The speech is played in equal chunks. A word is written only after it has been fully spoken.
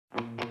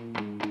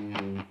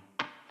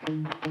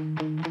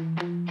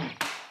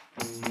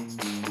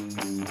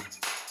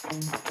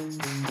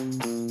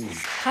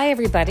Hi,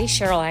 everybody.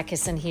 Cheryl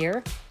Atkinson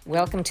here.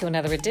 Welcome to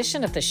another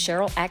edition of the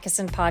Cheryl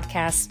Atkinson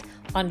podcast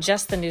on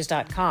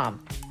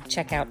justthenews.com.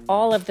 Check out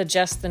all of the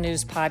Just the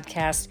News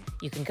podcasts.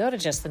 You can go to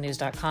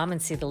justthenews.com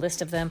and see the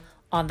list of them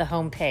on the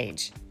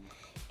homepage.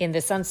 In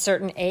this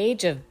uncertain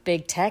age of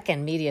big tech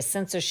and media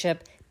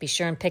censorship, be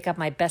sure and pick up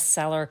my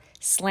bestseller,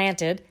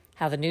 Slanted,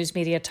 How the News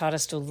Media Taught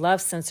Us to Love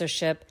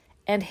Censorship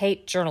and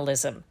Hate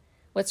Journalism.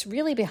 What's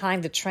really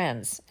behind the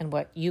trends and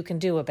what you can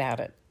do about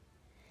it.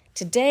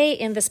 Today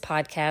in this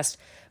podcast,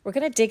 we're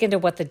going to dig into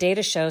what the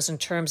data shows in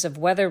terms of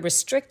whether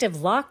restrictive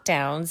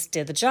lockdowns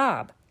did the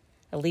job.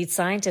 A lead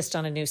scientist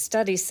on a new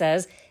study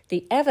says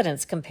the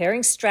evidence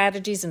comparing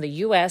strategies in the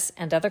U.S.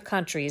 and other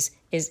countries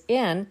is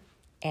in,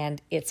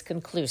 and it's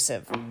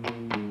conclusive.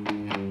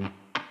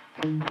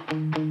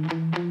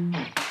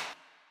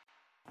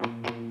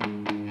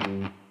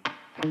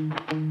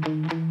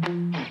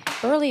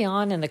 Early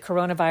on in the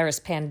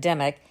coronavirus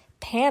pandemic,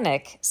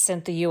 panic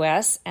sent the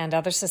U.S. and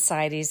other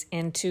societies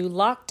into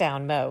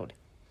lockdown mode.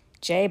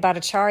 Jay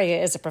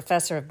Bhattacharya is a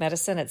professor of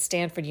medicine at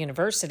Stanford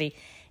University,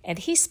 and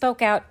he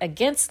spoke out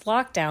against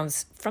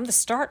lockdowns from the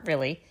start,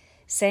 really,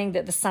 saying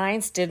that the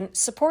science didn't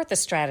support the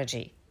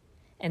strategy.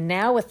 And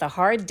now with the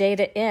hard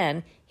data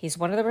in, he's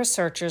one of the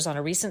researchers on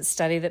a recent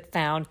study that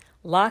found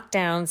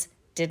lockdowns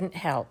didn't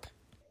help.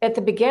 At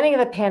the beginning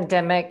of the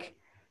pandemic,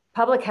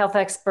 public health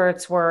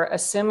experts were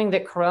assuming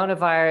that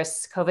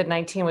coronavirus,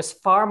 COVID-19, was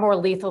far more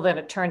lethal than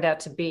it turned out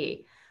to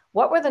be.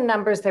 What were the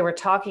numbers they were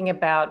talking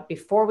about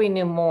before we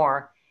knew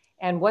more?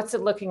 And what's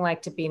it looking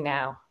like to be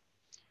now?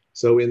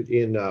 So I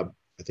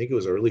think it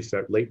was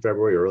late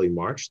February, early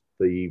March,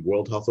 the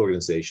World Health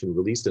Organization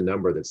released a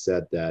number that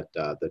said that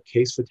the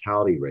case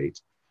fatality rate,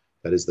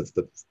 that is the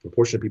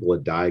proportion of people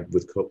that died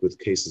with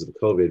cases of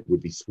COVID,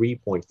 would be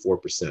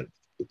 3.4%.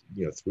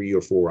 3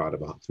 to 4 out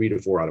of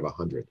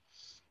 100.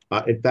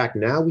 In fact,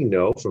 now we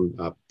know from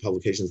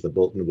publications in the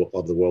Bulletin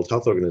of the World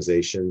Health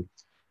Organization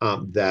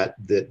that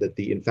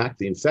the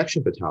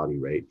infection fatality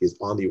rate is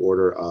on the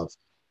order of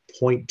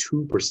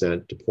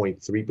 0.2% to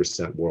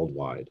 0.3%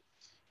 worldwide,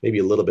 maybe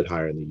a little bit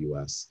higher in the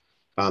U.S.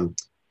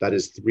 That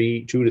is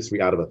 2 to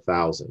 3 out of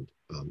 1,000.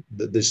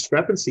 The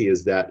discrepancy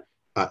is that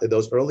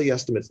those early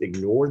estimates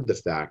ignored the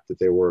fact that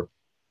there were,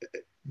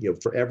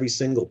 for every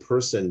single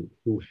person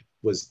who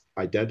was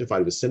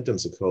identified with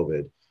symptoms of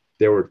COVID,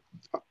 there were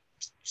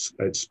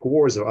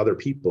scores of other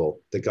people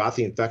that got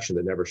the infection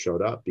that never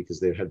showed up because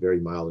they had very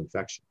mild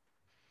infection.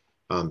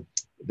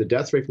 The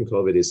death rate from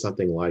COVID is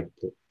something like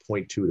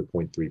 0.2 to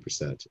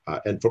 0.3%.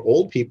 And for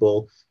old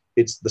people,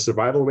 the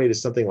survival rate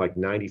is something like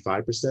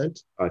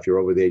 95% if you're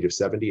over the age of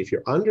 70. If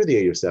you're under the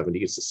age of 70,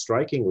 it's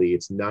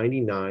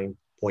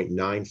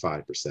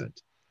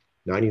 99.95%.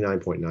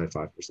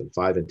 99.95%,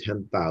 5 in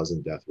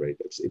 10,000 death rate.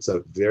 It's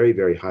a very,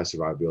 very high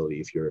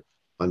survivability if you're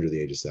under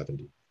the age of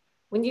 70.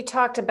 When you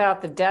talked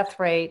about the death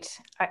rate,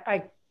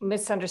 I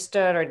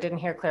misunderstood or didn't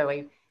hear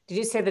clearly. Did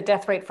you say the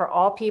death rate for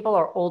all people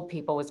or old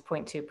people was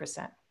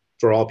 0.2%?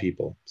 For all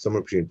people,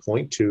 somewhere between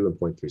 0.2 and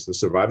 0.3. So the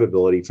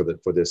survivability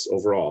for this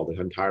overall, the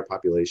entire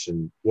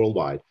population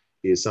worldwide,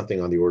 is something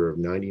on the order of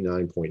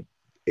 99.8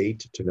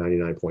 to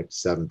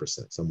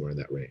 99.7%, somewhere in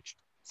that range.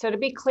 So to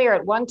be clear,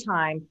 at one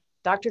time,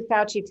 Dr.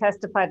 Fauci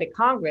testified to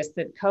Congress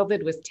that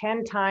COVID was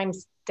 10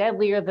 times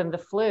deadlier than the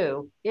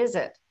flu. Is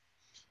it?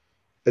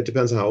 It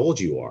depends on how old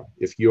you are.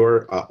 If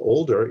you're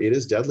older, it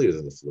is deadlier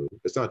than the flu.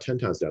 It's not 10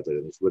 times deadlier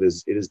than the flu.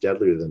 It is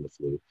deadlier than the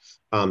flu.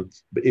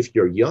 But if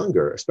you're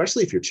younger,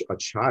 especially if you're a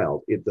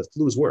child, the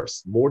flu is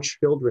worse. More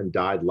children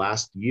died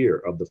last year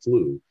of the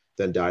flu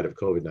than died of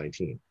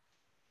COVID-19.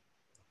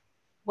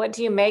 What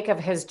do you make of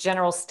his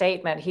general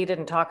statement? He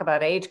didn't talk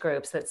about age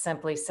groups, that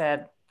simply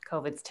said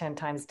COVID's 10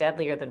 times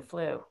deadlier than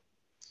flu.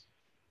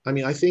 I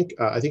mean, I think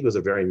it was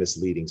a very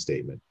misleading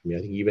statement. I mean,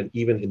 I think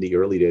even in the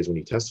early days when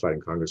he testified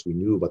in Congress, we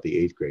knew about the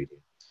age grading,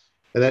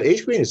 and that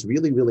age grading is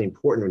really, really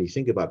important when you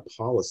think about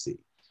policy,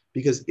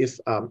 because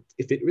if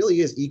it really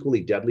is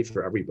equally deadly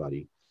for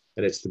everybody,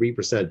 and it's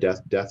 3%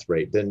 death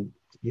rate, then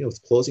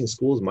closing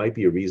schools might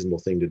be a reasonable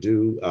thing to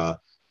do,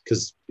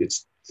 because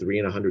it's 3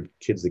 in 100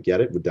 kids that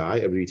get it would die.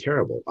 It would be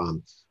terrible.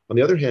 On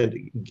the other hand,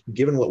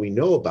 given what we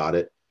know about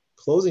it,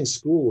 closing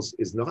schools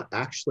is not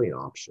actually an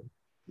option.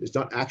 It's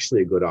not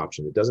actually a good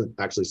option. It doesn't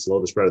actually slow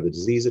the spread of the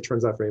disease, it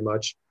turns out, very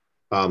much.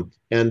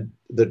 And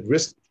the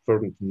risk for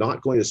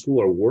not going to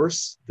school are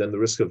worse than the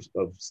risk of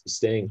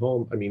staying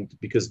home. I mean,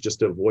 because just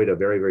to avoid a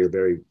very, very,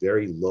 very,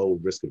 very low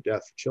risk of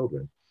death for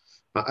children.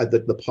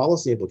 The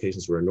policy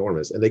implications were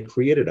enormous, and they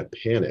created a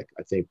panic,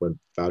 I think, when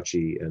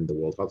Fauci and the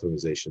World Health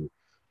Organization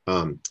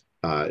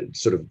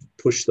sort of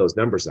pushed those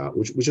numbers out,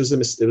 which was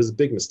it was a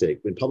big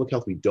mistake. In public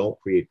health, we don't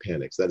create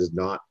panics. That is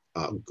not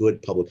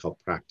good public health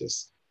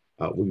practice.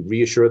 We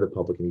reassure the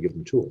public and give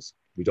them tools.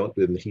 We don't,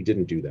 and he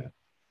didn't do that.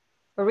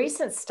 A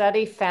recent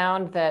study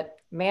found that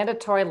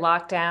mandatory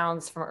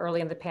lockdowns from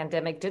early in the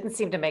pandemic didn't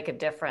seem to make a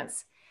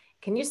difference.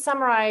 Can you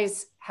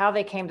summarize how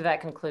they came to that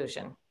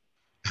conclusion?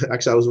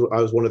 Actually,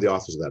 I was one of the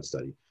authors of that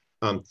study.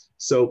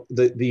 So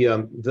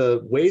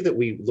the way that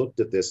we looked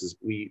at this is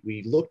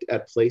we looked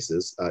at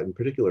places, in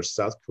particular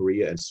South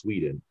Korea and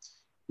Sweden,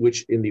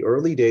 which in the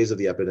early days of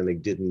the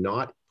epidemic did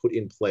not put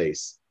in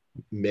place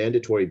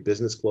mandatory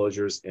business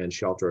closures and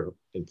shelter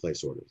in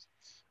place orders.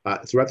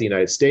 Throughout the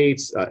United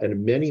States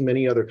and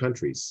many other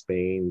countries,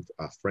 Spain,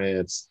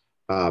 France,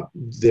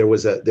 there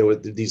were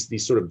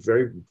these sort of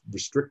very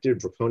restrictive,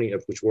 draconian,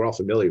 which we're all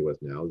familiar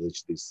with now.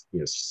 These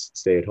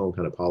stay-at-home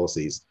kind of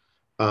policies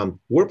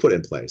were put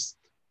in place,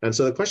 and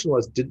so the question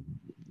was,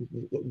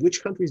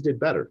 which countries did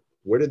better?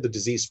 Where did the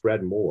disease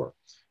spread more?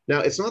 Now,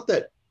 it's not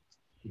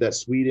that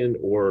Sweden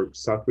or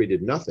South Korea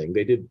did nothing.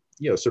 They did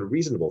sort of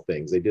reasonable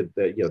things. They did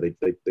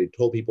that. They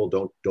told people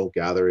don't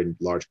gather in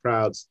large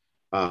crowds.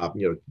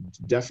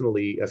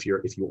 Definitely if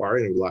you are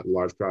in a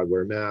large crowd,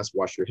 wear a mask,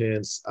 wash your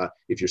hands.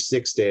 If you're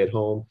sick, stay at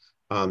home,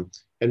 and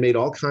made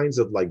all kinds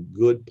of like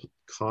good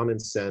common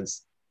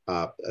sense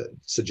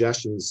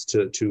suggestions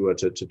to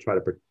try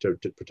to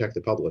protect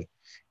the public.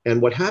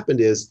 And what happened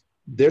is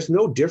there's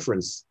no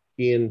difference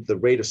in the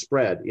rate of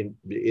spread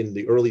in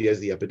the early days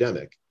of the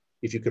epidemic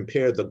if you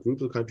compare the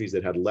group of countries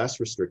that had less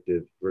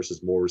restrictive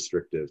versus more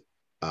restrictive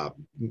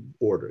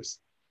orders.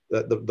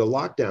 The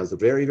lockdowns, the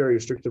very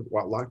restrictive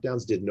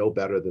lockdowns, did no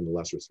better than the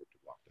less restrictive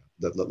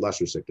lockdown, the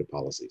less restrictive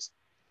policies.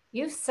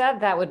 You said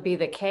that would be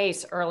the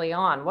case early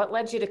on. What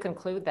led you to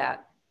conclude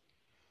that?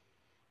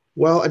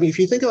 Well, I mean, if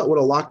you think about what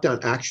a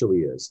lockdown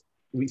actually is,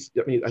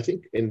 I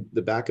think in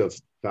the back of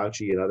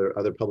Fauci and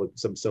other public,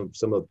 some of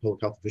the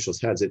public health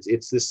officials' heads,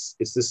 it's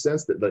this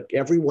sense that like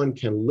everyone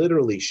can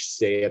literally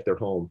stay at their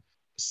home,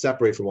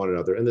 separate from one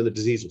another, and then the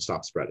disease will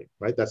stop spreading.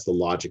 Right? That's the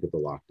logic of the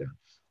lockdown.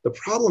 The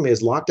problem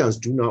is lockdowns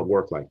do not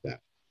work like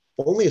that.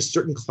 Only a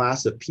certain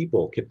class of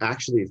people can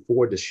actually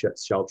afford to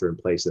shelter in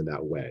place in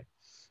that way.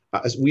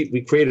 As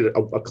we created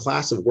a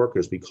class of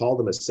workers, we call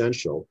them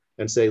essential,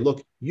 and say,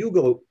 look, you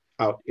go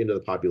out into the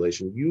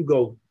population, you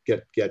go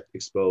get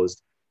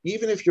exposed.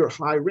 Even if you're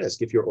high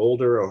risk, if you're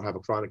older or have a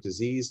chronic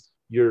disease,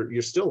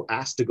 you're still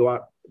asked to go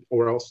out,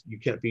 or else you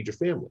can't feed your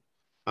family.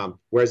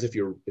 Whereas if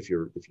you're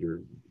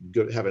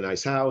good, have a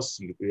nice house,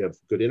 you have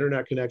good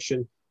internet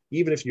connection.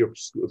 Even if your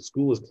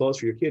school is closed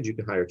for your kids, you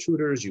can hire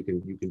tutors, you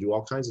can do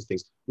all kinds of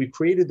things. We've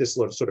created this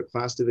sort of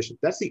class division.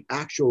 That's the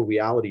actual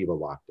reality of a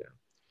lockdown.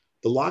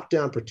 The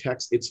lockdown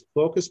protects, it's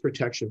focused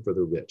protection for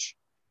the rich.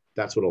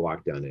 That's what a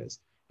lockdown is.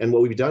 And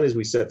what we've done is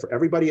we said for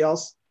everybody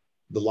else,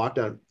 the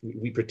lockdown,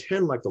 we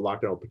pretend like the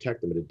lockdown will protect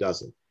them, and it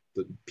doesn't.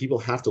 The people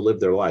have to live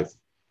their life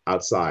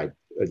outside,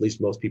 at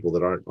least most people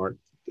that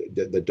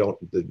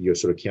you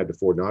sort of can't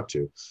afford not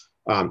to.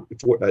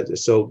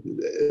 So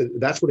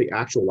that's what the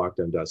actual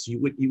lockdown does. So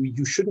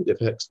you shouldn't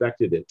have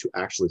expected it to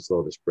actually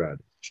slow the spread,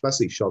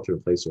 especially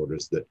shelter-in-place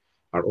orders that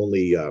are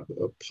only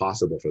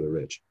possible for the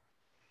rich.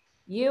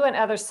 You and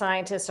other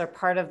scientists are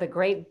part of the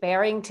Great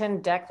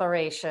Barrington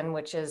Declaration,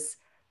 which is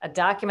a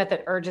document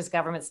that urges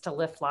governments to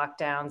lift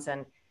lockdowns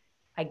and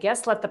I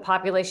guess let the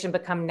population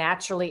become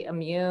naturally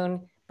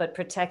immune, but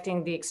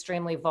protecting the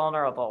extremely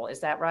vulnerable.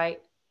 Is that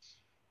right?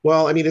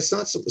 Well, I mean, it's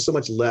not so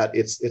much let.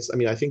 I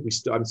mean, I think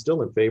I'm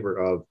still in favor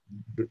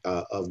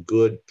of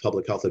good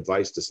public health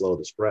advice to slow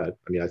the spread.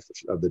 I mean,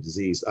 of the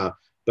disease.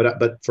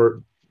 But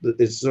for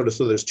it's sort of,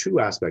 so there's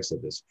two aspects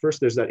of this. First,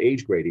 there's that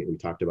age gradient we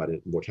talked about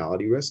in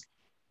mortality risk.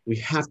 We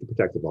have to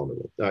protect the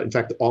vulnerable. In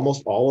fact,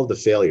 almost all of the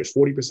failures,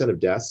 40% of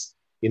deaths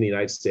in the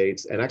United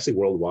States and actually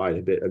worldwide,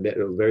 have been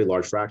a very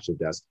large fraction of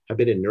deaths have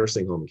been in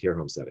nursing home and care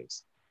home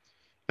settings.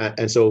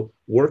 And so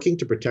working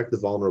to protect the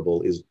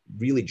vulnerable is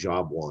really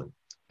job one.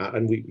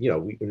 And we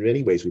in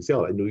many ways we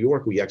failed. In New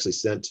York, we actually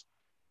sent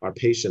our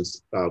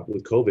patients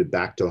with COVID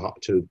back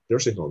to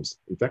nursing homes,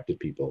 infected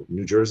people.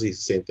 New Jersey,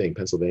 same thing.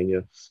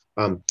 Pennsylvania.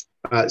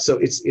 So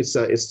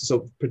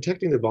so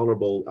protecting the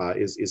vulnerable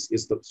is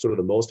sort of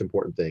the most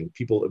important thing.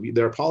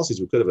 There are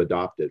policies we could have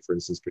adopted. For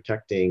instance,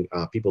 protecting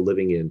people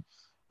living in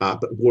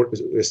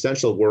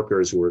essential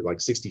workers who are like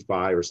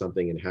 65 or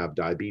something and have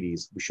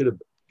diabetes. We should have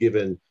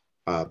given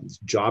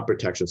job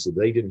protection so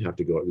they didn't have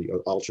to go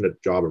alternate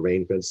job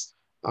arrangements.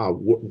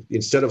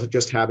 Instead of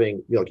just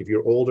having, like if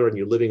you're older and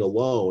you're living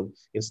alone,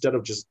 instead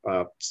of just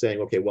saying,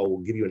 okay, well, we'll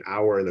give you an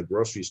hour in a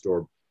grocery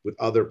store with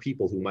other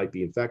people who might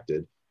be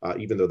infected,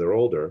 even though they're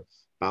older,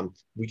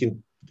 we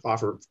can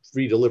offer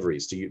free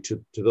deliveries to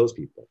those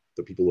people,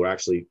 the people who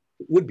actually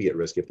would be at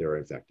risk if they were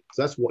infected.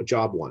 So that's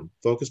job one,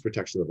 focus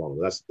protection of the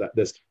vulnerable.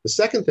 The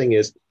second thing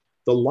is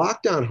the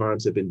lockdown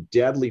harms have been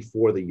deadly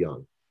for the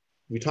young.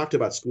 We talked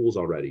about schools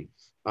already.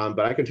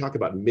 But I can talk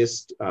about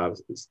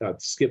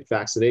skipped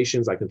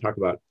vaccinations. I can talk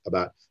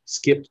about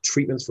skipped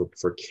treatments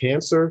for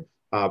cancer.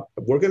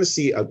 We're going to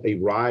see a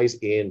rise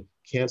in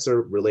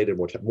cancer-related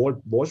mortality.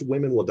 More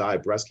women will die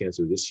of breast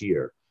cancer this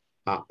year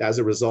as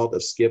a result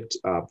of skipped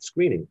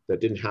screening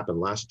that didn't happen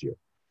last year.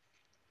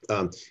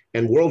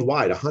 And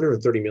worldwide,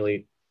 130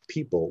 million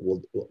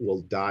people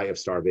will die of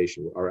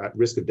starvation or at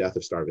risk of death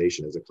of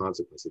starvation as a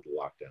consequence of the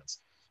lockdowns.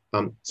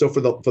 So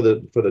for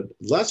the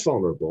less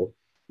vulnerable,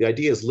 the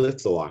idea is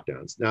lift the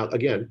lockdowns. Now,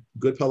 again,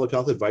 good public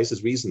health advice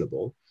is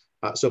reasonable,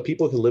 so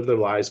people can live their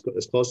lives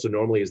as close to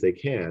normally as they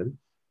can.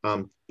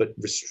 But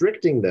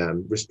restricting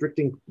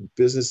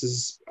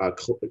businesses,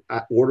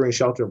 ordering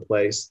shelter in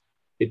place,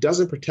 it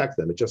doesn't protect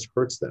them. It just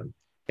hurts them.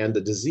 And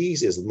the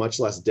disease is much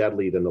less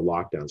deadly than the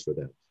lockdowns for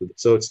them.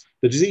 So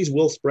the disease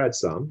will spread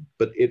some,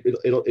 but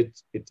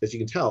as you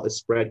can tell, it's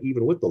spread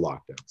even with the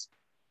lockdowns.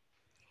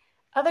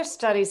 Other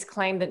studies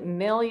claim that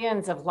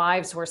millions of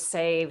lives were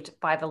saved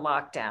by the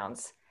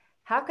lockdowns.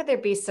 How could there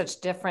be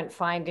such different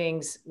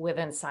findings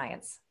within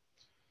science?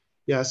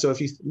 Yeah, so if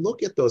you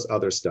look at those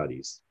other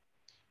studies,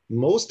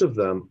 most of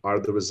them are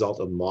the result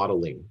of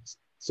modeling.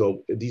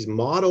 So these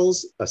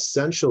models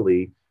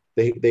essentially,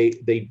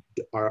 they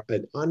are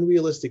an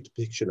unrealistic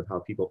depiction of how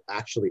people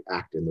actually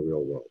act in the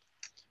real world.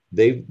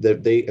 They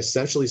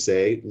essentially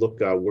say, look,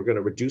 we're going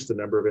to reduce the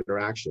number of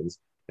interactions,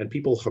 and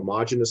people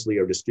homogeneously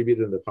are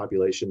distributed in the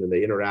population and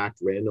they interact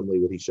randomly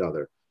with each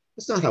other.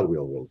 That's not how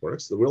real world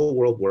works. The real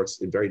world works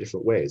in very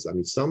different ways. I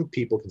mean, some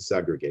people can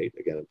segregate,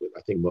 again,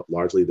 I think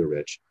largely the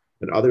rich,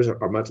 and others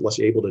are much less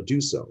able to do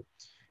so.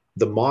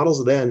 The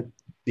models then,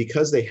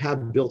 because they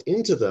have built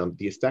into them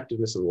the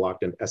effectiveness of the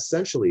lockdown,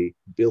 essentially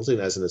built in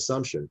as an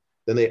assumption,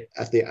 then they,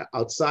 at the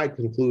outside,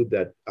 conclude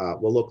that,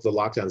 well, look, the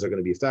lockdowns are going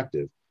to be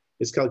effective.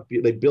 It's kind of,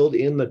 they build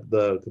in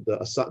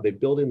they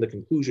build in the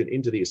conclusion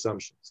into the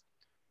assumptions.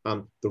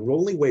 The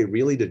only way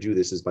really to do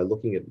this is by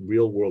looking at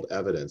real world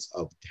evidence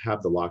of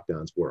have the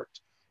lockdowns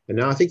worked. And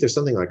now I think there's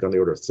something like on the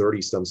order of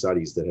 30 some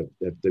studies that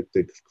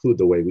conclude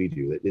the way we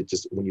do. It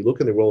just, when you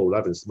look in the real world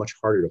evidence, it's much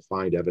harder to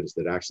find evidence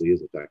that actually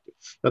is effective.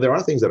 Now there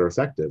are things that are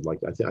effective, like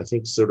I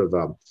think sort of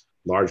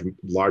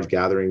large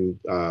gathering,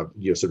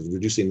 sort of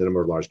reducing the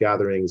number of large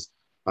gatherings.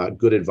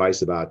 Good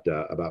advice about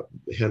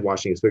hand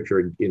washing,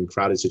 especially in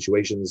crowded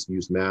situations.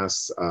 Use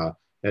masks,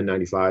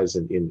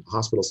 N95s in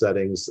hospital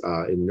settings,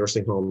 in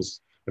nursing homes.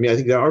 I mean, I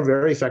think there are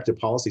very effective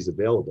policies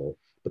available,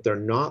 but they're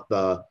not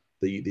the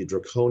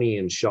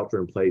draconian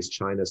shelter-in-place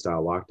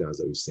China-style lockdowns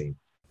that we've seen.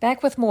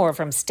 Back with more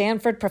from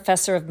Stanford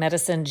Professor of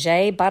Medicine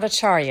Jay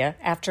Bhattacharya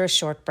after a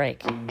short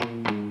break.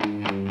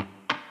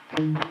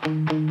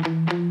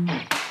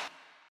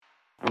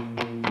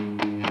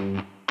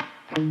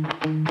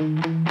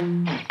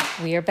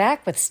 We are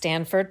back with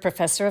Stanford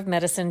Professor of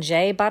Medicine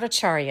Jay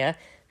Bhattacharya,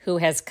 who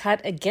has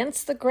cut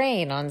against the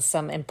grain on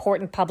some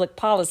important public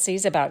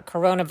policies about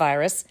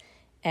coronavirus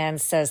and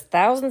says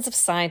thousands of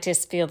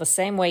scientists feel the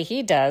same way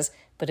he does,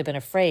 but have been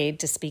afraid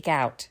to speak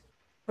out.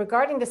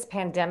 Regarding this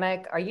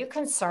pandemic, are you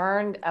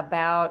concerned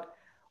about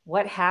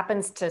what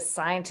happens to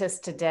scientists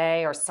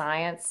today or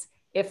science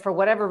if, for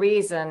whatever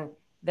reason,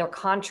 they're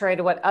contrary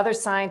to what other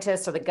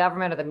scientists or the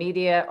government or the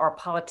media or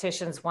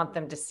politicians want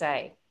them to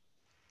say?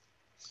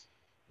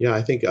 Yeah,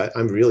 I think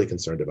I'm really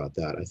concerned about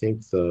that. I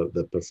think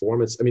the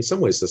performance, I mean, in some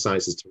ways, the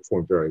science has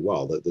performed very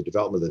well. The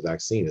development of the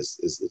vaccine is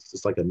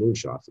it's like a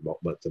moonshot,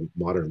 but the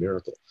modern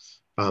miracle.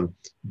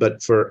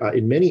 But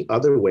in many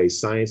other ways,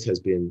 science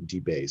has been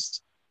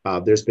debased.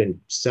 There's been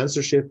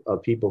censorship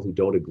of people who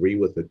don't agree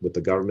with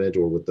the government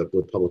or with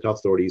public health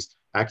authorities,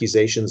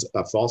 accusations,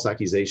 false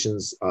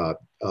accusations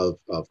of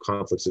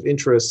conflicts of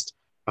interest.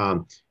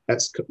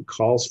 That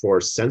calls for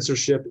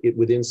censorship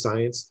within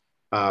science.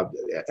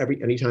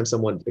 Anytime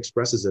someone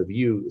expresses a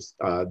view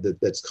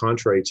that's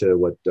contrary to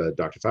what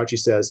Dr. Fauci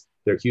says,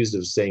 they're accused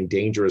of saying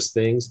dangerous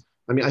things.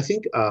 I mean, I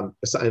think, and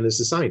this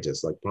is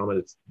scientists, like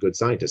prominent good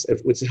scientists,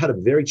 it's had a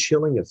very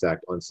chilling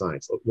effect on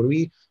science. When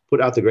we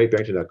put out the Great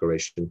Barrington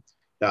Declaration,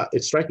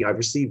 it's striking. I've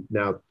received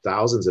now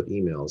thousands of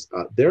emails.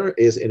 There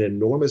is an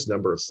enormous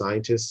number of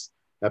scientists,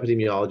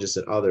 epidemiologists,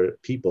 and other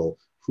people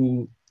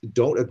who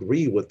don't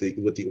agree with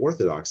the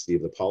orthodoxy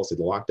of the policy,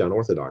 the lockdown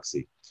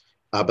orthodoxy.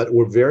 But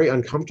we're very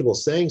uncomfortable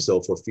saying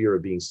so for fear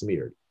of being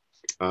smeared.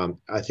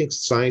 I think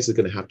science is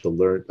going to have to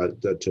learn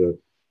to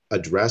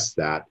address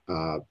that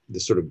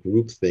this sort of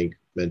groupthink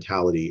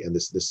mentality and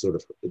this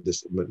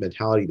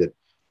mentality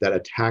that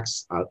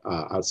attacks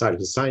outside,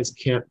 because science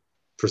can't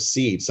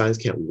proceed, science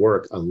can't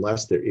work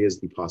unless there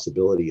is the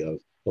possibility of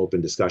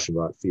open discussion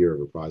about fear of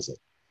reprisal.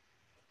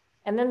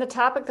 And then the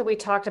topic that we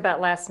talked about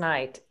last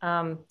night.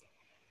 Let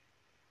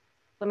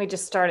me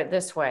just start it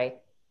this way.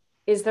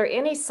 Is there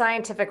any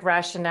scientific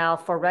rationale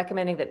for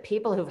recommending that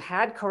people who've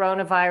had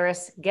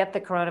coronavirus get the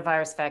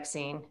coronavirus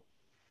vaccine?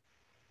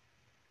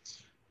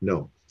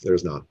 No,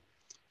 there's not.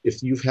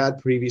 If you've had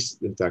previous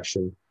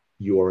infection,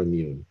 you are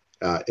immune.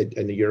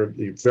 And you're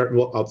very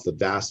well up the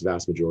vast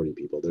majority of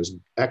people. There's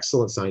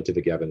excellent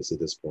scientific evidence at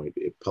this point,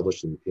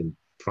 published in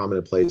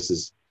prominent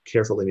places,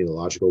 careful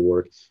immunological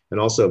work, and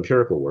also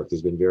empirical work.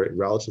 There's been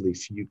relatively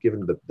few,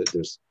 given that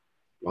there's,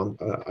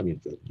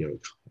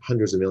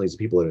 hundreds of millions of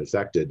people that are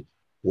infected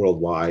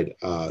worldwide,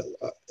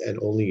 and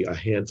only a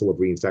handful of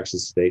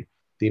reinfections to date.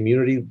 The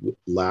immunity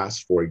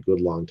lasts for a good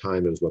long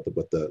time. It was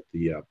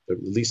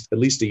at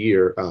least a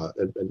year,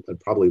 and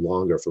probably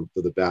longer for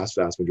the vast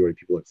majority of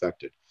people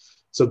infected.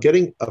 So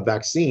getting a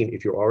vaccine,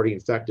 if you're already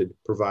infected,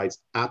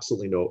 provides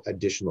absolutely no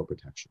additional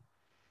protection.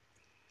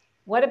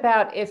 What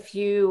about if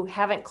you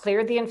haven't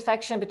cleared the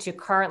infection, but you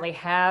currently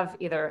have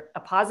either a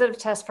positive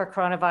test for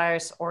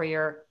coronavirus or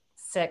you're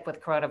sick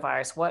with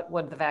coronavirus? What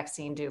would the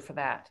vaccine do for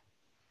that?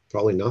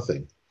 Probably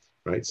nothing,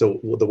 right? So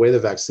the way the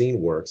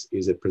vaccine works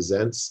is it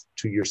presents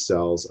to your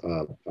cells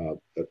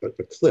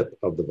a clip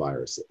of the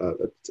virus,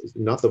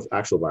 not the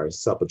actual virus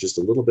itself, but just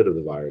a little bit of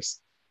the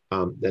virus.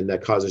 And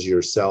that causes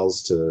your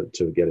cells to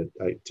get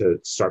it, to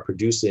start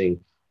producing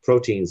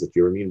proteins that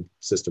your immune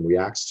system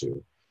reacts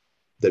to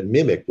that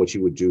mimic what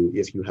you would do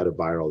if you had a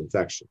viral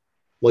infection.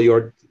 Well,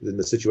 you're in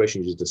the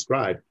situation you just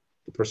described,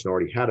 the person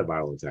already had a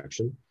viral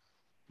infection.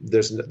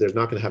 There's not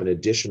going to have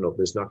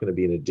there's not going to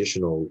be an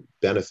additional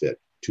benefit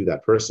to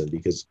that person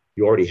because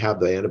you already have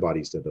the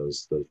antibodies to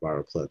those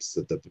viral clips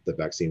that the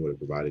vaccine would have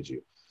provided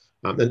you.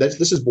 And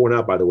this is borne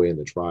out, by the way, in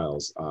the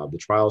trials. The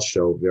trials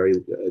show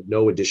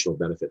no additional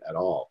benefit at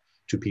all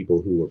to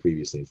people who were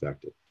previously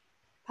infected.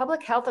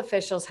 Public health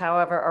officials,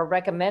 however, are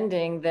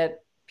recommending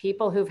that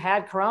people who've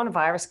had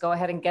coronavirus go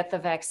ahead and get the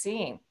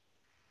vaccine.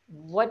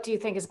 What do you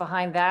think is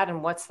behind that,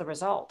 and what's the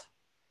result?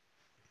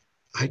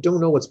 I don't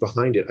know what's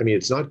behind it. I mean,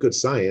 it's not good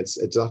science.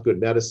 It's not good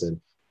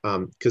medicine.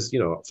 Because,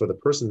 for the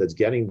person that's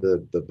getting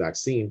the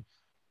vaccine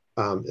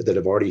that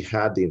have already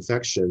had the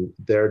infection,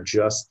 they're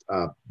just,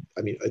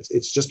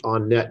 it's just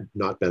on net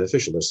not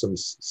beneficial. There's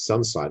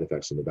some side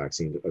effects from the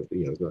vaccine.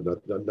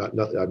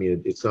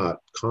 It's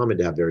not common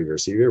to have very, very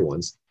severe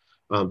ones.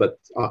 But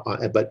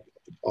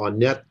on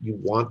net, you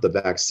want the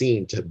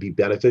vaccine to be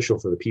beneficial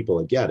for the people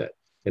that get it.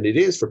 And it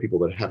is for people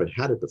that haven't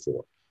had it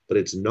before, but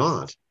it's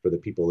not for the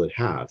people that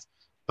have.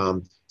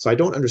 So I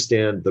don't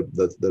understand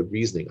the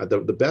reasoning.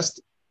 The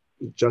best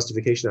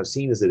justification I've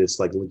seen is that it's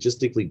like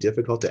logistically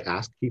difficult to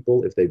ask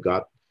people if they've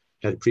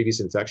had previous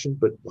infection.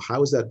 But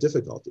how is that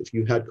difficult? If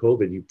you had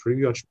COVID, you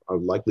pretty much are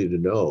likely to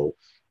know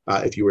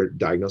if you were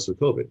diagnosed with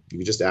COVID. You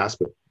could just ask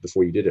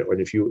before you did it,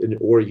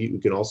 or you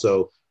can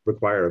also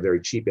require a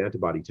very cheap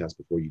antibody test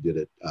before you did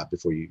it,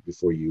 before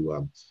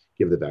you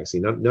give the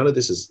vaccine. None of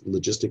this is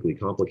logistically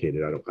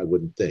complicated. I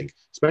wouldn't think,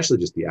 especially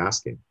just the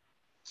asking.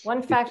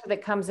 One factor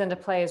that comes into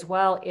play as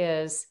well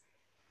is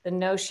the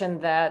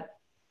notion that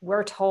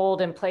we're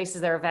told in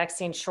places there are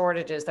vaccine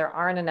shortages, there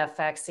aren't enough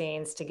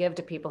vaccines to give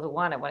to people who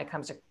want it when it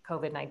comes to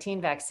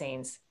COVID-19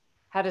 vaccines.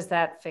 How does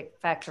that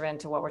factor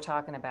into what we're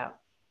talking about?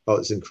 Oh,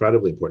 it's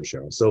incredibly important,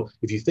 Cheryl. So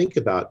if you think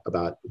about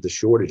the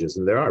shortages,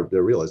 and they're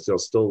real,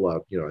 there's still, I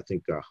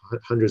think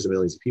hundreds of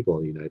millions of people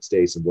in the United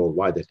States and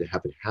worldwide that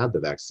haven't had the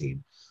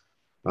vaccine.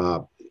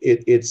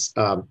 It's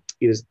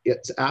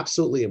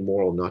absolutely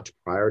immoral not to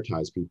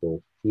prioritize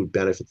people who would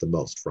benefit the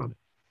most from it.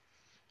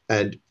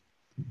 And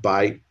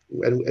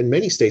in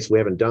many states, we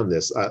haven't done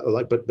this,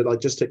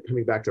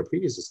 coming back to our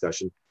previous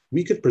discussion,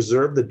 we could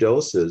preserve the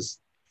doses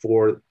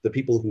for the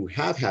people who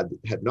have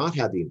not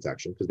had the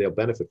infection because they'll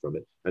benefit from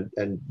it,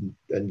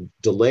 and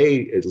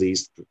delay at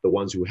least the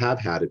ones who have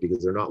had it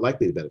because they're not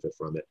likely to benefit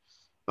from it.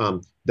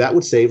 That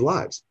would save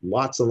lives,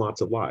 lots and lots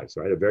of lives,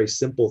 right? A very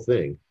simple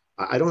thing.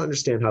 I don't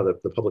understand how the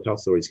public health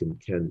authorities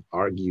can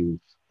argue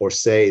or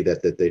say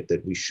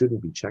that we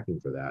shouldn't be checking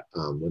for that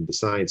when the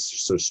science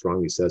so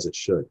strongly says it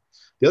should.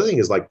 The other thing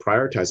is like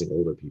prioritizing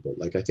older people.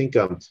 Like I think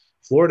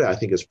Florida, I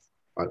think is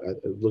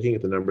looking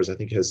at the numbers, I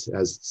think has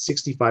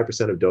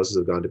 65% of doses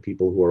have gone to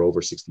people who are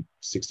over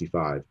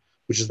 65,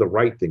 which is the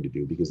right thing to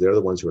do because they're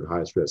the ones who are at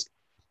highest risk.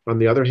 On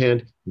the other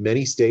hand,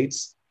 many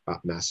states,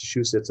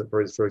 Massachusetts,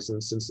 for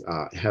instance,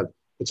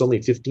 it's only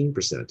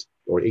 15%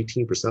 or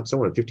 18%,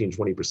 somewhere 15,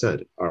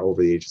 20% are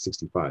over the age of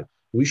 65.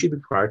 We should be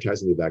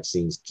prioritizing the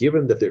vaccines,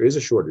 given that there is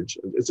a shortage.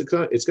 It's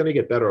going to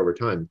get better over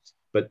time,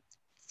 but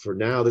for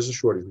now, there's a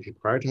shortage. We should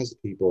prioritize the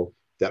people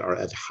that are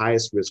at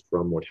highest risk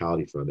from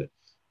mortality from it.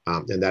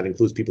 And that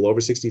includes people over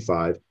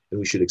 65, and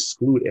we should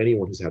exclude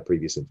anyone who's had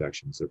previous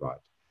infection and survived.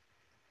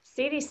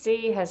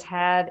 CDC has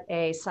had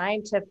a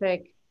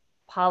scientific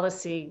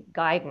policy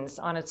guidance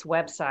on its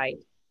website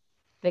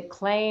that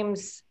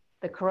claims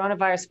the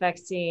coronavirus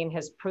vaccine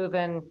has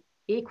proven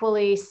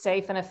equally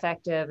safe and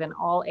effective in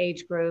all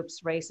age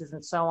groups, races,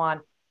 and so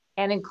on,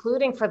 and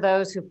including for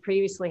those who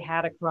previously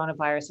had a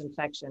coronavirus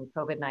infection,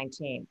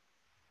 COVID-19.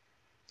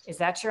 Is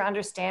that your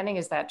understanding?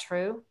 Is that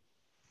true?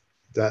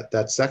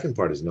 That second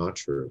part is not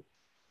true.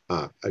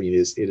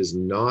 It is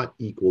not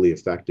equally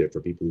effective for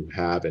people who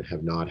have and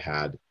have not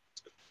had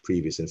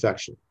previous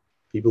infection.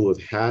 People who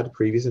have had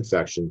previous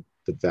infection,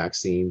 the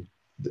vaccine,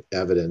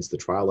 the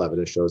trial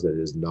evidence shows that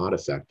it is not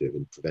effective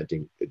in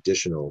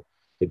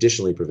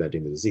additionally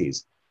preventing the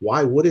disease.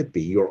 Why would it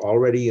be? You're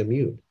already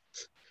immune.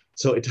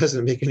 So it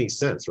doesn't make any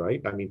sense,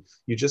 right? I mean,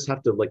 you just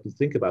have to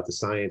think about the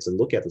science and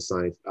look at the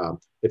science.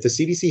 If the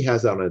CDC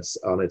has that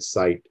on its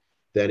site,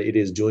 then it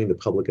is doing the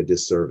public a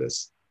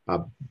disservice.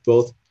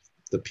 Both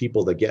the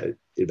people that get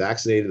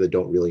vaccinated that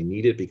don't really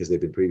need it because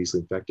they've been previously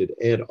infected,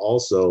 and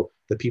also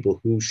the people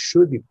who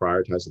should be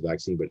prioritized the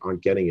vaccine but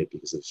aren't getting it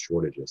because of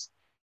shortages.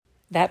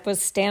 That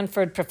was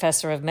Stanford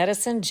Professor of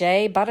Medicine,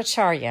 Jay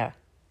Bhattacharya.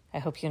 I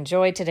hope you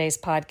enjoyed today's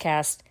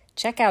podcast.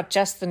 Check out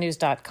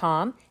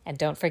justthenews.com, and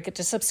don't forget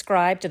to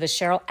subscribe to the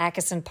Cheryl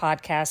Attkisson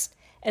podcast,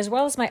 as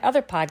well as my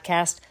other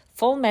podcast,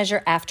 Full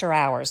Measure After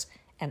Hours,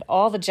 and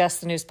all the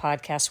Just the News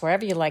podcasts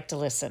wherever you like to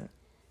listen.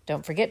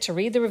 Don't forget to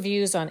read the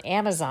reviews on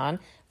Amazon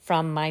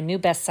From my new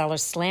bestseller,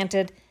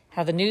 Slanted,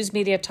 How the News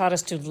Media Taught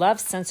Us to Love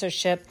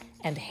Censorship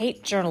and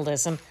Hate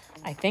Journalism,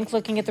 I think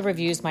looking at the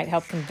reviews might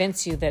help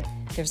convince you that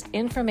there's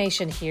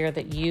information here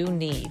that you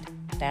need.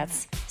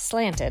 That's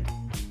Slanted.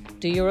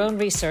 Do your own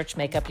research,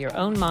 make up your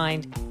own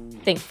mind,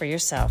 think for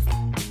yourself.